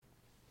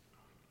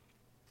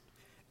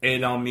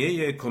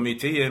اعلامیه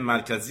کمیته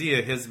مرکزی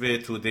حزب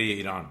توده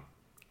ایران: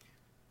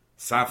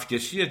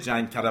 صف‌کشی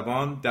جنگ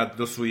طلبان در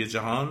دو سوی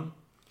جهان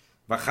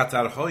و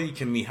خطرهایی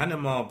که میهن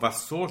ما و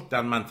صلح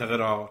در منطقه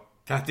را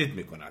تهدید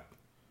می کند.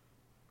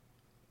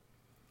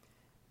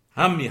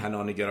 هم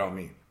میهنان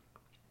گرامی،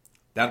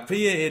 در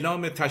پی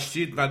اعلام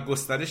تشدید و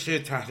گسترش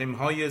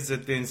تحریم‌های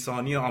ضد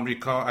انسانی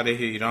آمریکا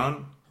علیه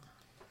ایران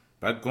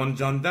و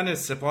گنجاندن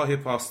سپاه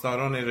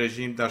پاسداران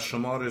رژیم در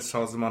شمار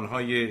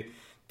سازمان‌های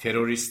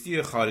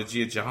تروریستی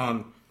خارجی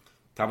جهان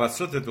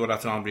توسط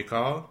دولت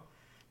آمریکا،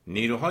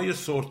 نیروهای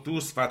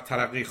صلح‌دوست و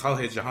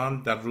ترقی‌خواه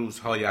جهان در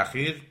روزهای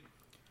اخیر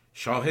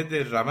شاهد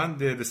روند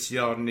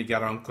بسیار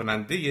نگران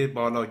کننده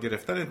بالا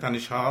گرفتن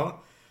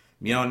تنش‌ها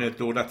میان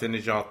دولت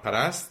نجات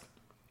پرست،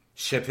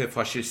 شبه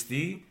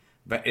فاشیستی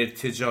و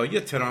ارتجاعی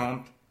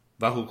ترامپ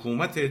و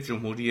حکومت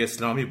جمهوری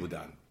اسلامی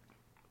بودند.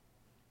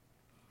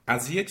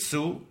 از یک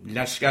سو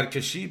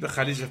لشکرکشی به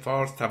خلیج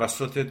فارس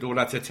توسط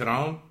دولت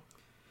ترامپ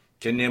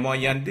که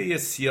نماینده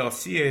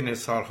سیاسی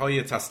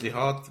انحصارهای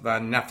تسلیحات و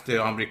نفت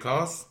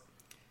آمریکاست،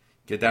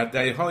 که در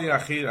دهه‌های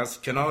اخیر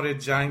از کنار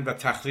جنگ و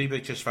تخریب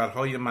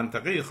کشورهای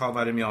منطقه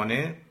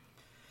خاورمیانه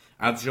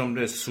از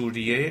جمله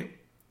سوریه،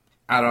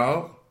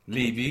 عراق،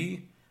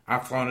 لیبی،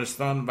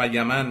 افغانستان و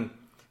یمن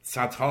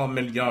صدها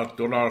میلیارد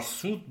دلار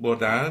سود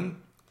بردند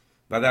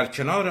و در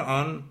کنار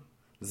آن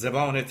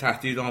زبان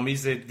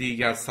تهدیدآمیز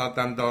دیگر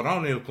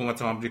سردمداران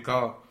حکومت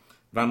آمریکا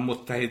و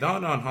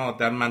متحدان آنها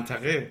در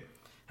منطقه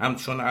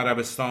همچون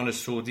عربستان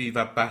سعودی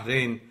و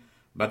بحرین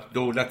و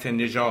دولت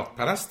نجات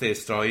پرست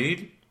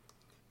اسرائیل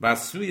و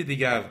از سوی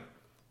دیگر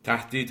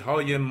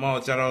تهدیدهای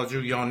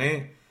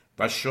ماجراجویانه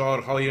و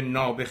شعارهای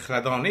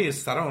نابخردانه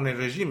سران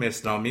رژیم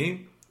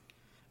اسلامی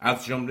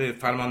از جمله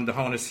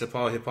فرماندهان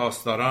سپاه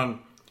پاسداران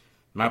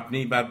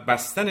مبنی بر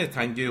بستن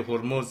تنگه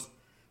هرمز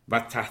و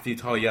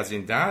تهدیدهای از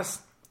این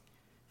دست،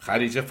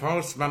 خلیج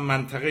فارس و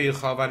منطقه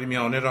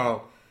خاورمیانه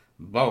را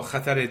با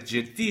خطر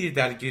جدی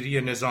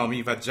درگیری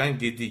نظامی و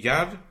جنگ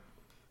دیگر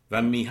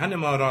و میهن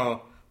ما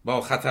را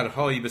با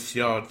خطرهای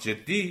بسیار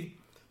جدی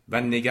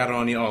و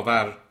نگرانی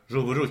آور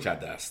روبرو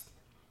کرده است.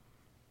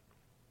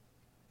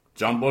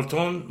 جان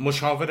بولتون،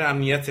 مشاور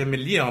امنیت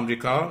ملی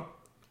آمریکا،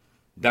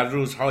 در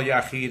روزهای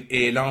اخیر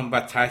اعلام و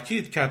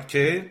تاکید کرد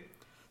که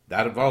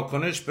در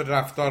واکنش به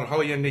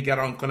رفتارهای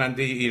نگران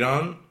کننده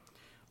ایران،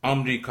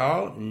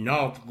 آمریکا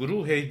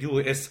ناوگروه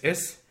USS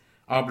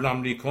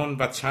آبراهام لینکلن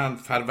و چند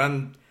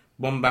فروند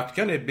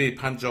بمب‌افکن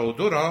B-52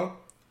 را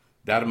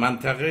در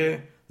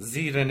منطقه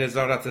زیر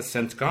نظارت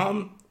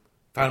سنتکام،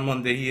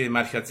 فرماندهی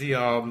مرکزی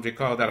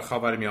آمریکا در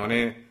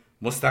خاورمیانه،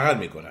 مستقر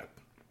می کند.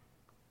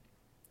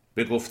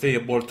 به گفته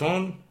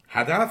بولتون،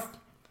 هدف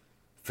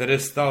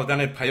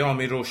فرستادن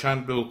پیامی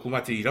روشن به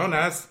حکومت ایران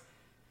است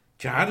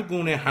که هر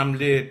گونه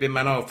حمله به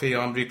منافع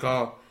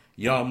آمریکا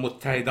یا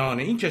متحدان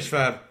این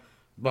کشور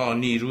با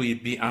نیروی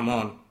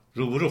بی‌امان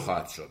روبرو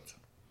خواهد شد.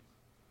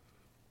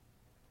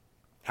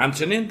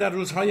 همچنین در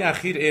روزهای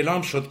اخیر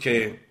اعلام شد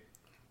که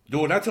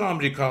دولت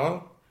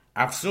آمریکا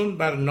افزون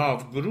بر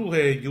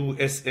ناوگروه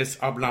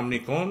USS آبراهام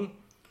لینکلن،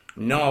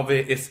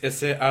 ناو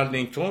SS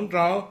ارلینگتون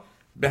را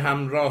به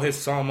همراه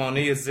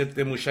سامانه ضد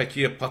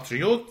موشکی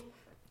پاتریوت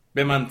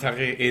به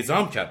منطقه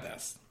اعزام کرده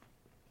است.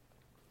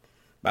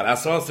 بر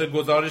اساس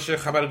گزارش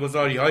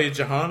خبرگزاری‌های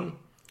جهان،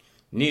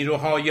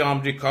 نیروهای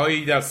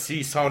آمریکایی در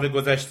 30 سال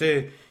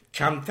گذشته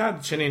کمتر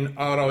چنین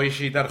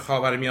آرایشی در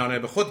خاورمیانه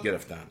به خود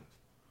گرفتند.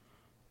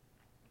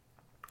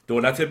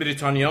 دولت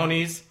بریتانیا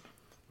نیز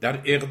در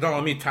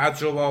اقدامی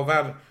تعجب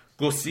آور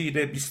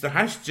گسیل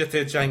 28 جت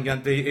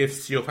جنگنده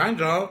F-35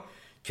 را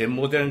که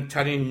مدرن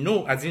ترین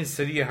نوع از این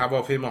سری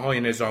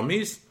هواپیماهای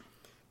نظامی است،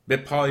 به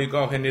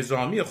پایگاه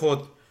نظامی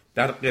خود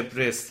در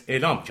قبرس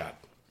اعلام کرد.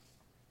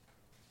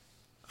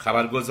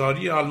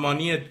 خبرگزاری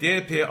آلمانی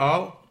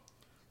DPA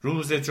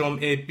روز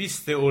جمعه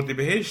 20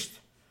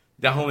 اردیبهشت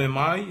 10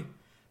 مای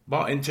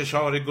با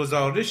انتشار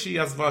گزارشی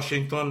از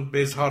واشنگتن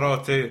به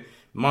اظهارات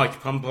مایک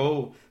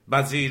پامپئو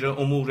وزیر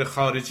امور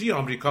خارجه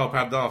آمریکا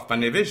پرداخت و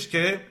نوشت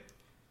که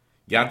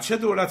گرچه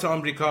دولت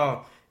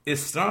آمریکا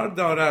اصرار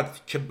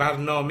دارد که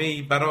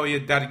برنامه‌ای برای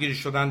درگیر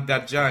شدن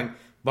در جنگ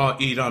با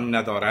ایران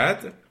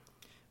ندارد،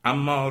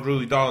 اما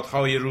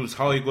رویدادهای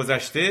روزهای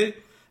گذشته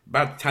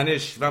بر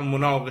تنش و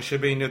مناقشه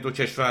بین دو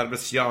کشور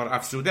بسیار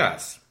افزوده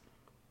است.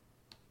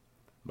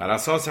 بر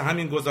اساس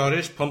همین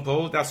گزارش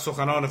پامپئو در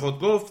سخنان خود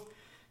گفت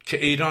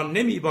که ایران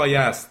نمی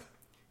بایست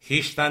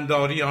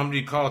خویشتن‌داری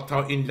آمریکا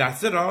تا این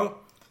لحظه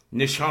را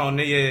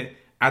نشانه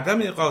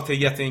عدم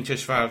قاطعیت این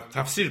کشور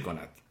تفسیر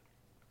کند.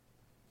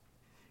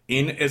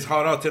 این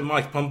اظهارات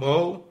مایک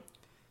پامپئو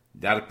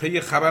در پی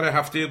خبر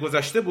هفته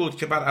گذشته بود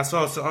که بر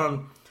اساس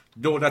آن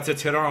دولت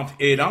ترامپ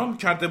اعلام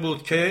کرده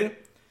بود که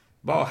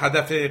با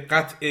هدف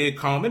قطع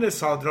کامل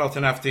صادرات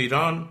نفت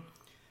ایران،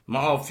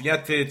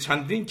 معافیت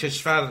چندین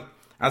کشور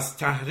از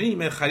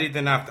تحریم خرید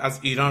نفت از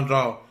ایران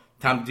را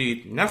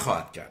تمدید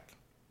نخواهد کرد.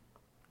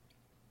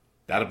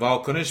 در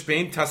واکنش به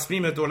این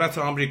تصمیم دولت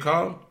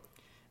آمریکا،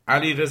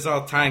 علیرضا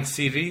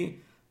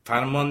تنگسیری،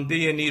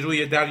 فرمانده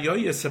نیروی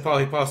دریایی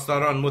سپاه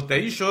پاسداران،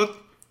 مدعی شد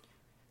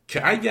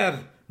که اگر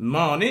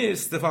مانع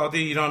استفاده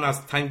ایران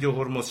از تنگ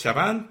هرمز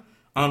شوند،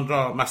 آن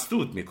را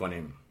مسدود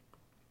می‌کنیم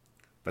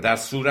و در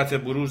صورت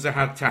بروز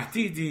هر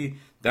تهدیدی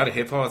در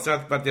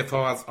حفاظت و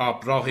دفاع از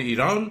آبراه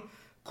ایران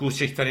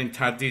کوچکترین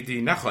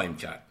تردیدی نخواهیم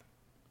کرد.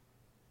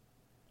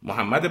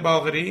 محمد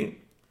باقری،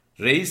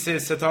 رئیس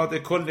ستاد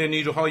کل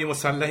نیروهای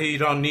مسلح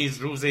ایران، نیز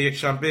روز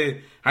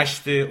یکشنبه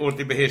 8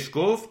 اردیبهشت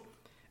گفت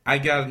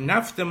اگر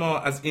نفت ما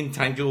از این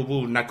تنگه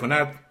عبور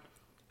نکند،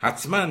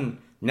 حتما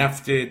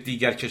نفت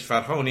دیگر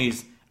کشورها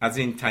نیز از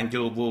این تنگه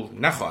عبور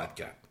نخواهد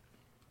کرد.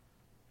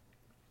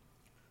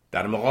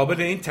 در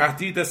مقابل این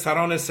تهدید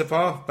سران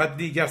سپاه و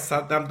دیگر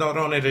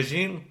سردمداران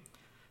رژیم،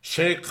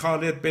 شیخ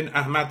خالد بن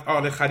احمد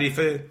آل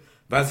خلیفه،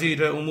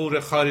 وزیر امور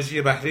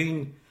خارجه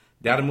بحرین،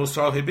 در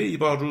مصاحبه‌ای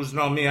با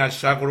روزنامه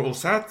الشرق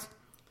الاوسط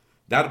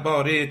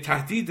درباره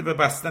تهدید به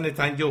بستن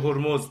تنگه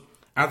هرمز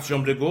از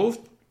جمله گفت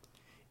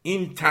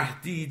این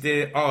تهدید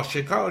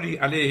آشکاری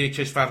علیه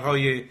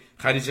کشورهای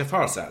خلیج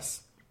فارس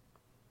است.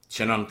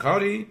 چنان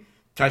کاری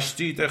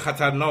تشدید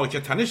خطرناک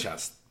تنش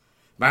است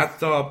و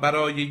حتی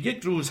برای یک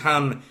روز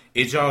هم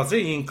اجازه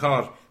این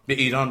کار به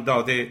ایران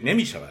داده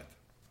نمی شود.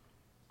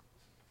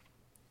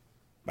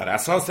 بر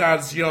اساس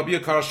ارزیابی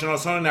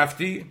کارشناسان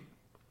نفتی،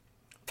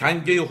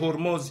 تنگه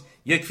هرمز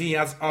یکی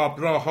از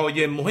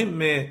آبراه‌های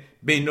مهم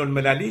بین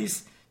المللی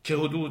است که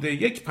حدود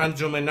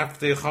 1/5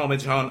 نفت خام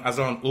جهان از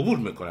آن عبور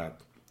می‌کند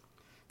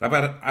و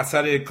بر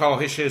اثر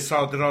کاهش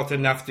صادرات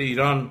نفت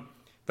ایران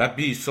و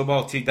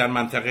بی‌ثباتی در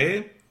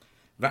منطقه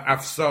و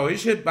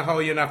افزایش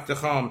بهای نفت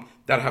خام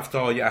در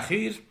هفته‌های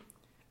اخیر،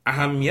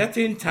 اهمیت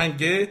این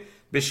تنگه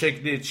به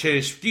شکل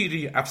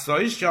چشمگیری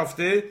افزایش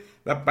یافته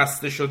و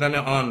بسته شدن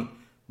آن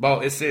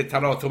باعث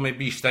تلاطم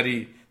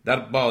بیشتری در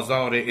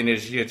بازار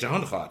انرژی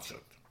جهان خواهد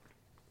شد.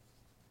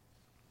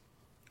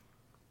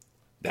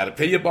 در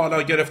پی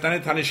بالا گرفتن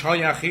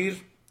تنش‌های اخیر،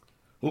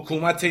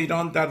 حکومت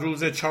ایران در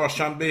روز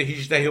چهارشنبه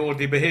 18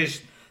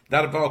 اردیبهشت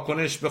در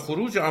واکنش به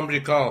خروج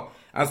آمریکا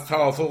از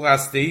توافق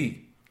هسته‌ای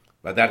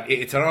و در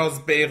اعتراض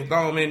به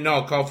اقدام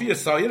ناکافی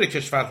سایر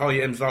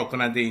کشورهای امضا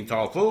کننده این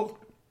توافق،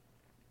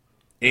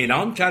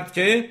 اعلام کرد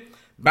که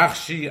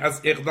بخشی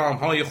از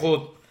اقدام‌های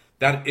خود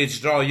در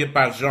اجرای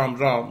برجام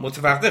را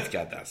متوقف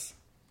کرده است.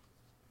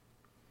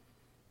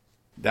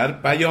 در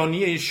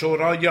بیانیه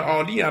شورای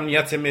عالی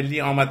امنیت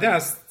ملی آمده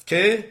است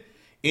که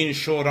این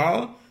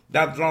شورا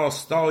در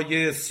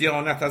راستای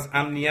صیانت از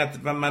امنیت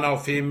و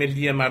منافع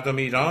ملی مردم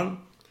ایران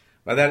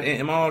و در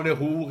اعمال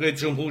حقوق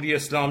جمهوری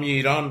اسلامی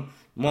ایران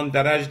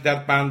مندرج در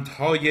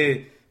بندهای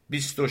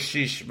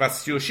 26 و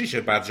 36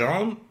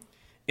 برجام،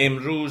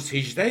 امروز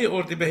 18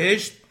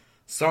 اردیبهشت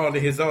سال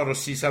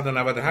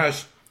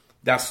 1398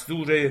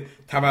 دستور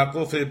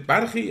توقف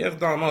برخی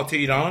اقدامات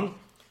ایران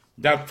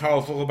در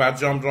توافق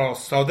برجام را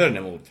صادر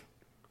نمود.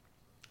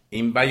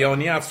 این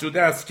بیانیه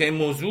افزوده است که این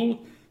موضوع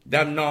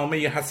در نامه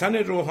حسن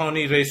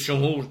روحانی رئیس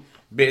جمهور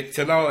به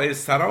اطلاع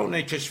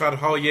سران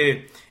کشورهای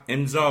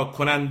امضا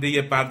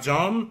کننده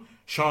برجام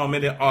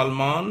شامل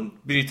آلمان،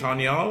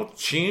 بریتانیا،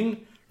 چین،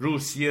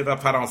 روسیه و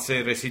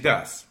فرانسه رسیده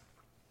است.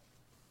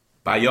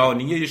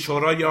 بیانیه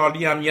شورای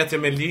عالی امنیت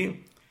ملی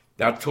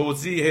در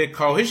توضیح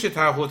کاهش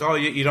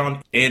تعهدهای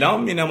ایران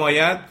اعلام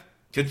می‌نماید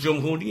که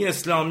جمهوری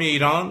اسلامی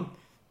ایران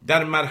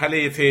در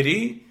مرحله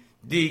فعلی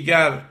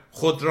دیگر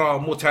خود را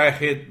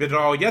متعهد به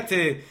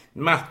رعایت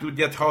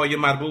محدودیت‌های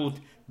مربوط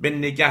به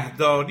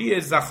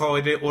نگهداری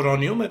ذخایر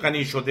اورانیوم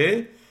غنی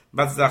شده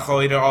و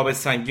ذخایر آب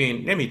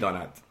سنگین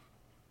نمی‌داند.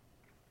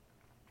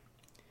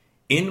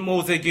 این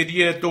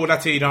موضع‌گیری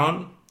دولت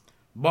ایران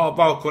با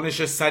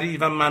واکنش سریع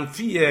و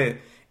منفی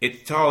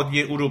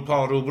اتحادیه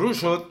اروپا روبرو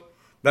شد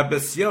و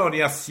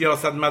بسیاری از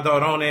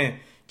سیاستمداران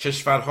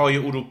کشورهای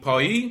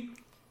اروپایی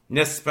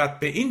نسبت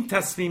به این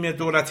تصمیم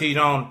دولت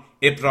ایران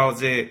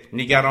ابراز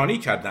نگرانی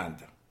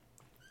کردند.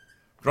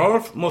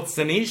 رالف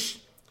موتسنیش،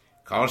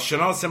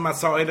 کارشناس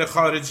مسائل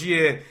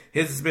خارجی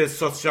حزب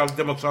سوسیال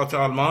دموکرات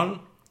آلمان،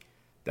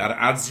 در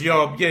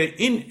ارزیابی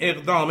این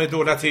اقدام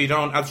دولت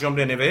ایران از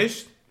جمله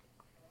نوشت: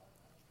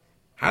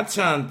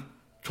 هرچند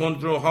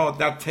تندروها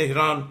در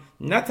تهران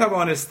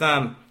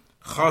نتوانستند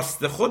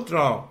خواست خود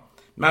را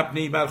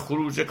مبنی بر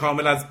خروج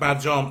کامل از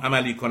برجام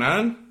عملی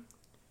کنند،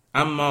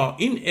 اما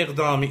این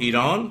اقدام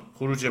ایران،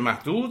 خروج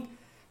محدود،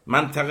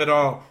 منطقه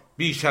را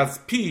بیش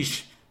از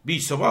پیش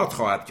بی‌ثبات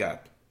خواهد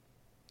کرد.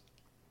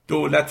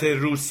 دولت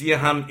روسیه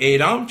هم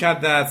اعلام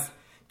کرده است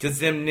که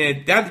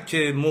ضمن درک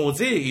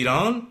موضع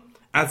ایران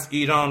از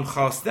ایران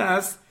خواسته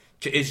است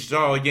که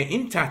اجرای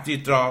این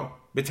تهدید را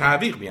به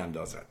تعویق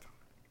بیندازد.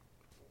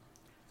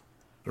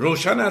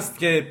 روشن است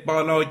که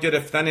بالا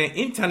گرفتن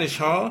این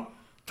تنش‌ها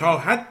تا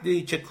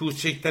حدی که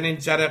کوچکترین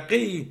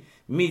جرقه‌ای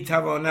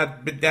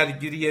میتواند به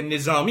درگیری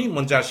نظامی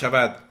منجر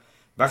شود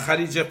و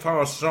خلیج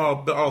فارس را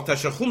به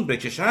آتش خون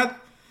بکشد،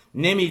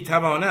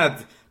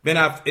 نمیتواند به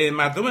نفع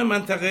مردم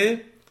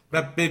منطقه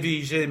و به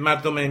ویژه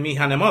مردم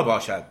میهن ما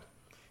باشد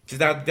که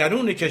در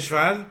درون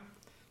کشور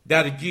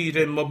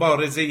درگیر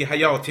مبارزه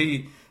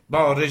حیاتی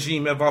با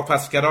رژیم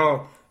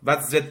واپسگرا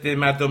و ضد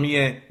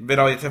مردمی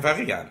ولایت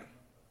فقیه‌اند.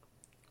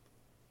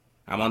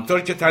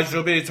 همانطور که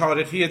تجربه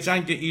تاریخی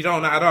جنگ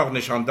ایران و عراق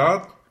نشان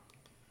داد،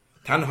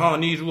 تنها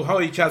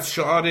نیروهایی که از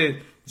شعار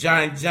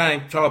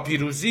جنگ تا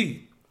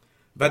پیروزی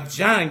و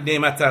جنگ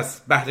نعمت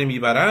است بهره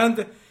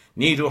میبرند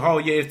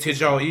نیروهای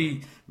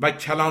ارتجاعی و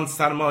کلان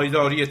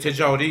سرمایه‌داری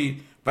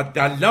تجاری و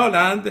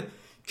دلالند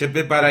که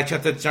به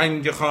برکت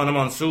جنگ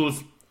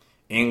خانمانسوز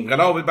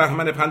انقلاب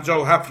بهمن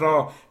 57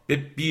 را به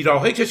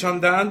بیراهه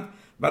کشاندند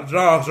و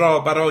راه را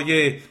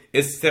برای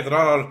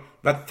استقرار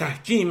و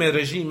تحکیم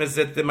رژیم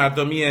ضد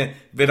مردمی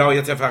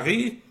ولایت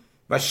فقیه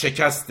و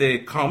شکست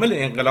کامل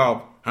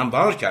انقلاب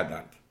هموار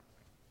کردند.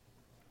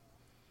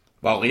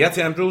 واقعیت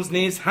امروز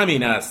نیز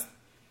همین است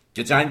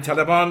که جنگ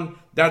طلبان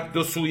در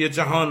دو سوی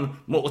جهان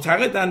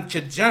معتقدند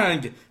که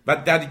جنگ و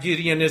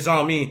درگیری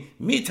نظامی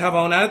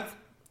میتواند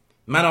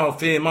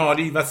منافع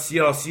مالی و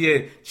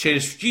سیاسی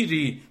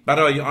چشمگیری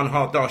برای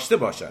آنها داشته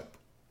باشد.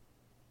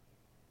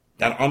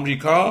 در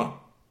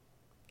آمریکا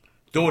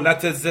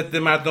دولت ضد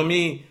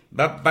مردمی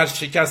و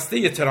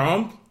برشکسته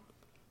ترامپ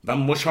و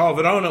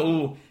مشاوران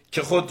او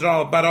که خود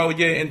را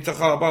برای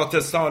انتخابات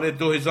سال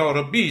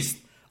 2020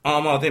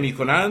 آماده می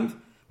کنند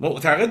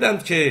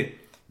معتقدند که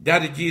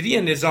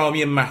درگیری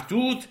نظامی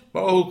محدود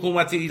با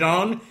حکومت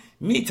ایران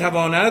می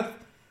تواند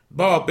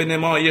با به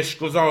نمایش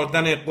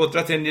گذاردن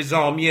قدرت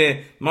نظامی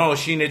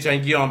ماشین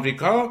جنگی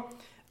آمریکا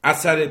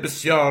اثر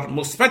بسیار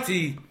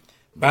مثبتی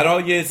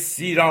برای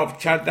سیراب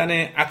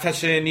کردن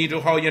آتش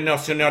نیروهای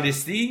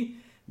ناسیونالیستی،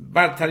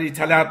 برتری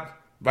طلب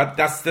و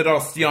دست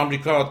راستی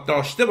آمریکا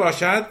داشته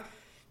باشد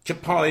که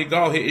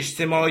پایگاه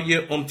اجتماعی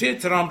عمده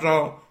ترامپ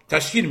را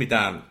تشکیل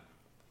میدن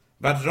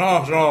و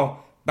راه را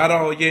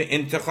برای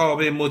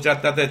انتخاب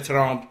مجدد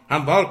ترامپ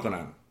هموار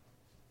کنند.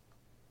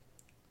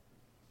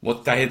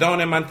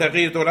 متحدان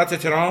منطقه دولت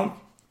ترامپ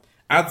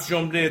از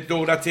جمله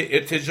دولت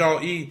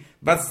ارتجاعی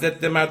و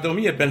ضد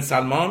مردمی بن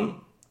سلمان،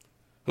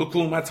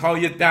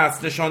 حکومت‌های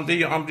دست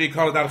نشانده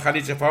آمریکا در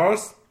خلیج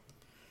فارس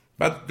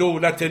و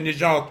دولت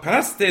نجات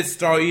پرست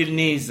اسرائیل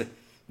نیز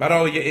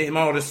برای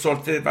اعمار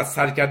سلطه و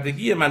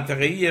سرکردگی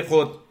منطقه‌ای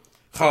خود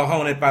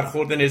خواهان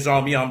برخورد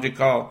نظامی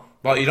آمریکا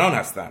با ایران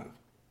هستند.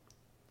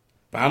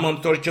 و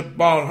همانطور که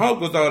بارها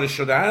گزارش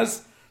شده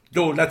است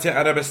دولت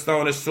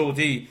عربستان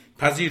سعودی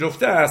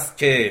پذیرفته است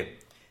که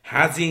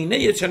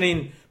هزینه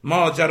چنین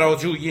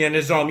ماجراجویی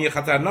نظامی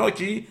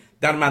خطرناکی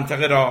در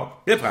منطقه را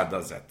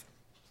بپردازد.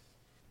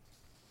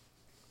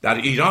 در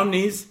ایران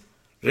نیز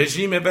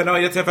رژیم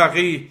ولایت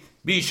فقیه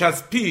بیش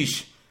از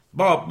پیش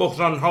با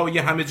بحران‌های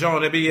همه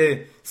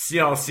جانبه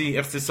سیاسی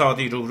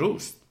اقتصادی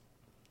روبروست.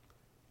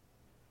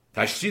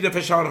 تشدید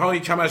فشارهای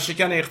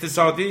کمرشکن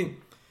اقتصادی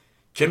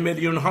که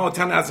میلیون‌ها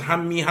تن از هم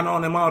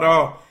میهنان ما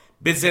را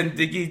به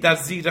زندگی در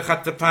زیر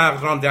خط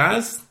فقر رانده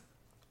است،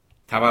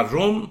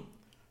 تورم،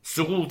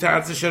 سقوط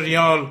ارزش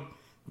ریال،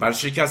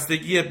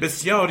 ورشکستگی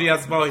بسیاری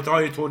از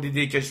واحدهای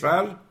تولیدی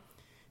کشور،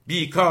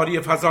 بیکاری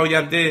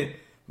فزاینده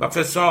و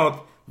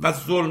فساد و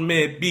ظلم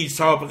بی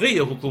سابقه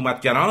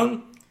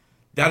حکومتگران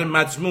در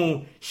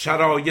مجموع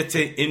شرایط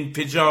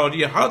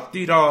انفجاری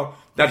حادی را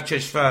در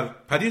کشور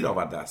پدید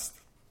آورده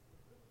است.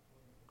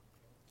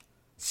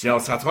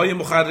 سیاست‌های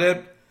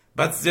مخرب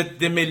و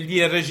ضد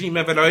ملی رژیم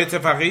ولایت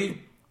فقیه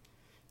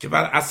که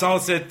بر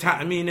اساس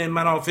تأمین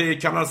منافع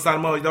کلان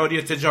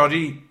سرمایه‌داری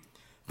تجاری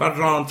و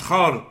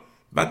راندخوار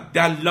و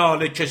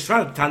دلال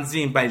کشور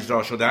تنظیم و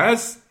اجرا شده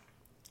است،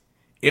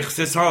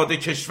 اقتصاد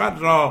کشور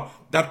را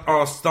در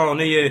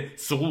آستانه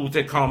سقوط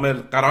کامل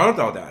قرار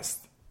داده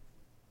است.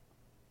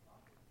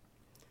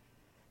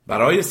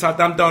 برای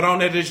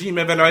سردمداران رژیم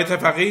ولایت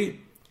فقیه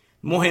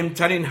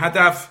مهمترین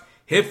هدف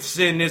حفظ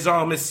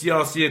نظام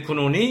سیاسی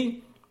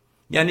کنونی،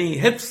 یعنی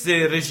حفظ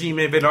رژیم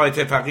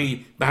ولایت فقیه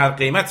به هر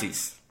قیمتی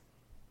است.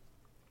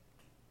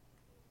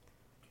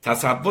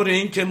 تصور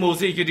این که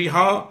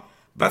موضع‌گیری‌ها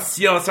و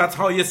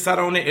سیاست‌های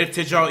سران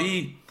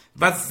ارتجاعی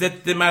و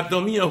ضد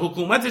مردمی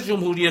حکومت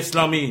جمهوری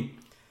اسلامی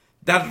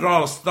در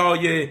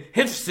راستای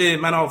حفظ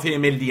منافع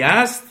ملی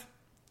است،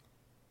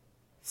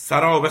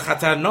 سراب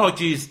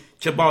خطرناکی است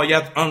که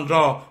باید آن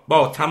را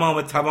با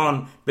تمام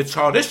توان به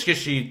چالش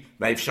کشید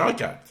و افشا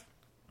کرد.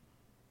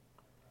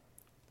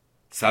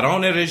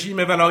 سران رژیم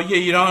ولایی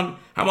ایران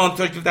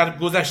همانطور که در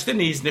گذشته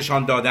نیز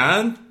نشان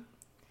دادند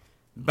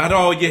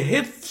برای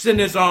حفظ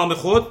نظام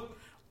خود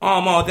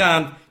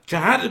آمادند که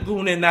هر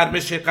گونه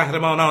نرمش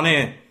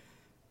قهرمانانه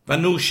و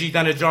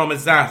نوشیدن جام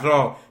زهر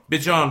را به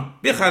جان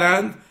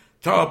بخرند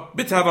تا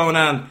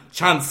بتوانند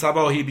چند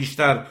صباحی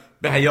بیشتر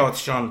به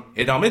حیاتشان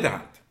ادامه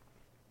دهند.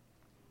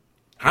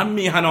 هم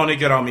میهنان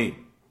گرامی،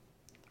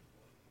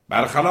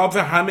 برخلاف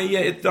همه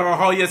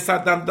ادعاهای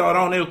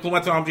سردمداران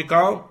حکومت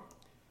آمریکا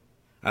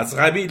از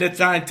قبیل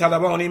جنگ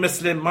طلبانی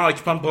مثل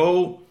مایک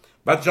پامپئو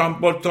و جان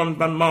بولتون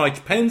و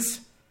مایک پنس،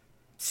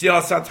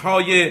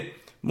 سیاست‌های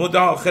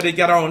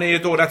مداخله‌گرانه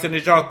دولت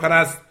نجات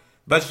پرست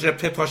و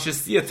ژبه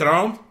فاشیستی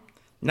ترامپ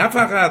نه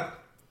فقط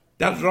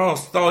در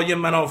راستای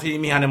منافع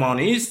میهن ما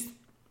نیست،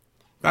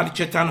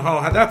 بلکه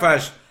تنها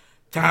هدفش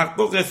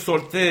تحقق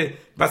سلطه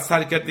و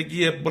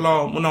سرکردگی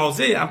بلا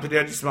منازع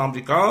امپریالیسم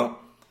آمریکا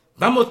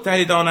و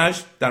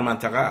متحدانش در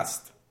منطقه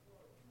است.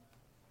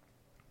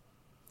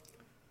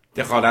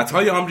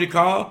 دخالت‌های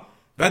آمریکا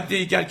و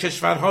دیگر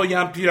کشورهای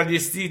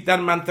امپریالیستی در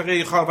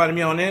منطقه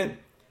خاورمیانه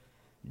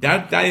در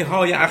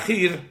دهه‌های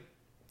اخیر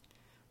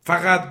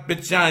فقط به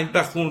جنگ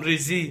و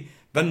خونریزی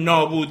و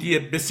نابودی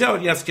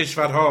بسیاری از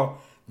کشورها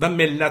و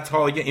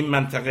ملت‌های این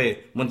منطقه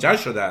منجر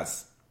شده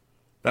است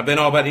و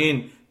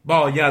بنابراین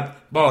باید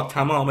با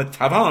تمام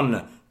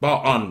توان با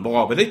آن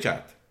مقابله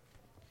کرد.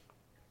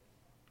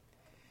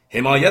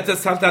 حمایت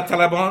سلطنت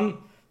طلبان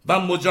و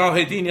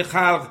مجاهدین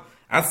خلق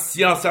از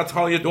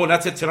سیاست‌های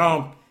دولت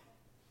ترامپ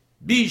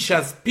بیش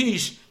از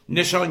پیش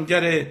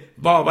نشانگر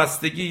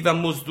وابستگی و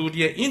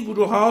مزدوری این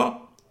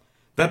گروه‌ها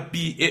و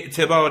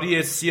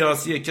بی‌اعتباری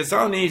سیاسی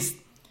کسانی است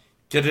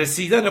که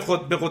رسیدن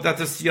خود به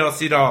قدرت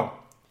سیاسی را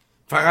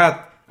فقط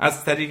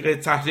از طریق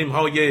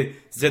تحریم‌های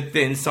ضد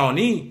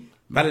انسانی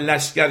و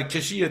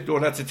لشکرکشی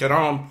دولت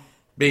ترامپ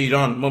به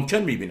ایران ممکن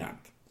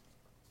می‌بینند.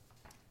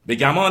 به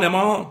گمان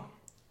ما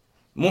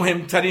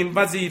مهمترین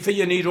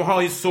وظیفه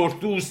نیروهای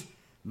صلح‌دوست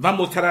و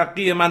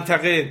مترقی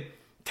منطقه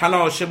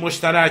تلاش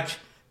مشترک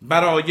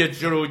برای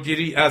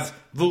جلوگیری از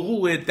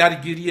وقوع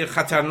درگیری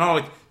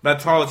خطرناک و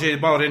تاج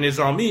بار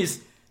نظامی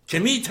است که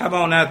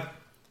می‌تواند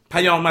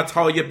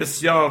پیامدهای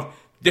بسیار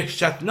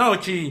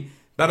دهشتناکی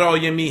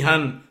برای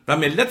میهن و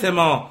ملت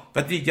ما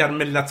و دیگر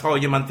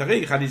ملت‌های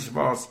منطقه خلیج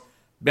فارس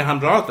به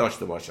همراه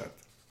داشته باشد.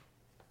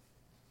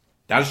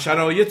 در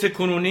شرایط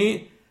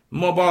کنونی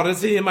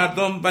مبارزه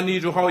مردم و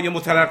نیروهای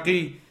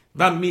مترقی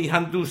و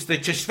میهن دوست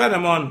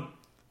کشورمان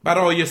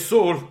برای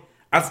صلح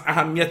از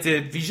اهمیت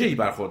ویژه‌ای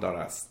برخوردار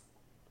است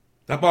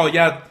و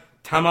باید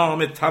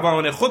تمام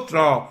توان خود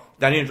را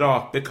در این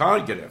راه به کار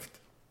گرفت.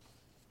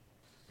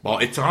 با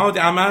اتحاد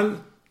عمل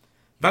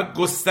و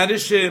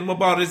گسترش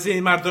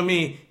مبارزه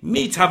مردمی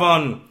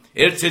میتوان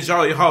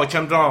ارتجاع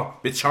حاکم را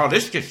به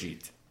چالش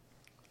کشید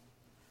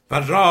و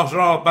راه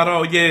را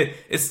برای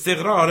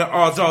استقرار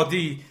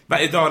آزادی و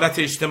عدالت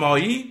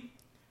اجتماعی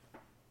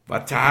و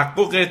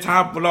تحقق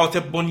تحولات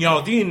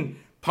بنیادین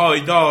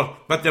پایدار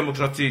و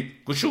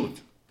دموکراتیک گشود.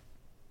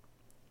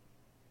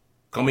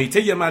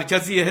 کمیته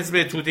مرکزی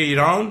حزب توده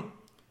ایران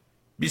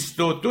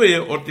 22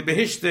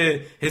 اردیبهشت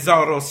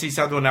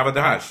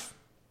 1398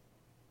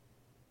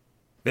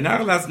 به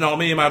نقل از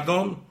نامه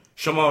مردم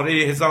شماره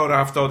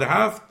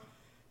 1077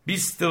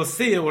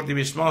 23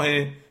 اردیبهشت ماه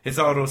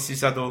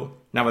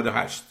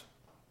 1398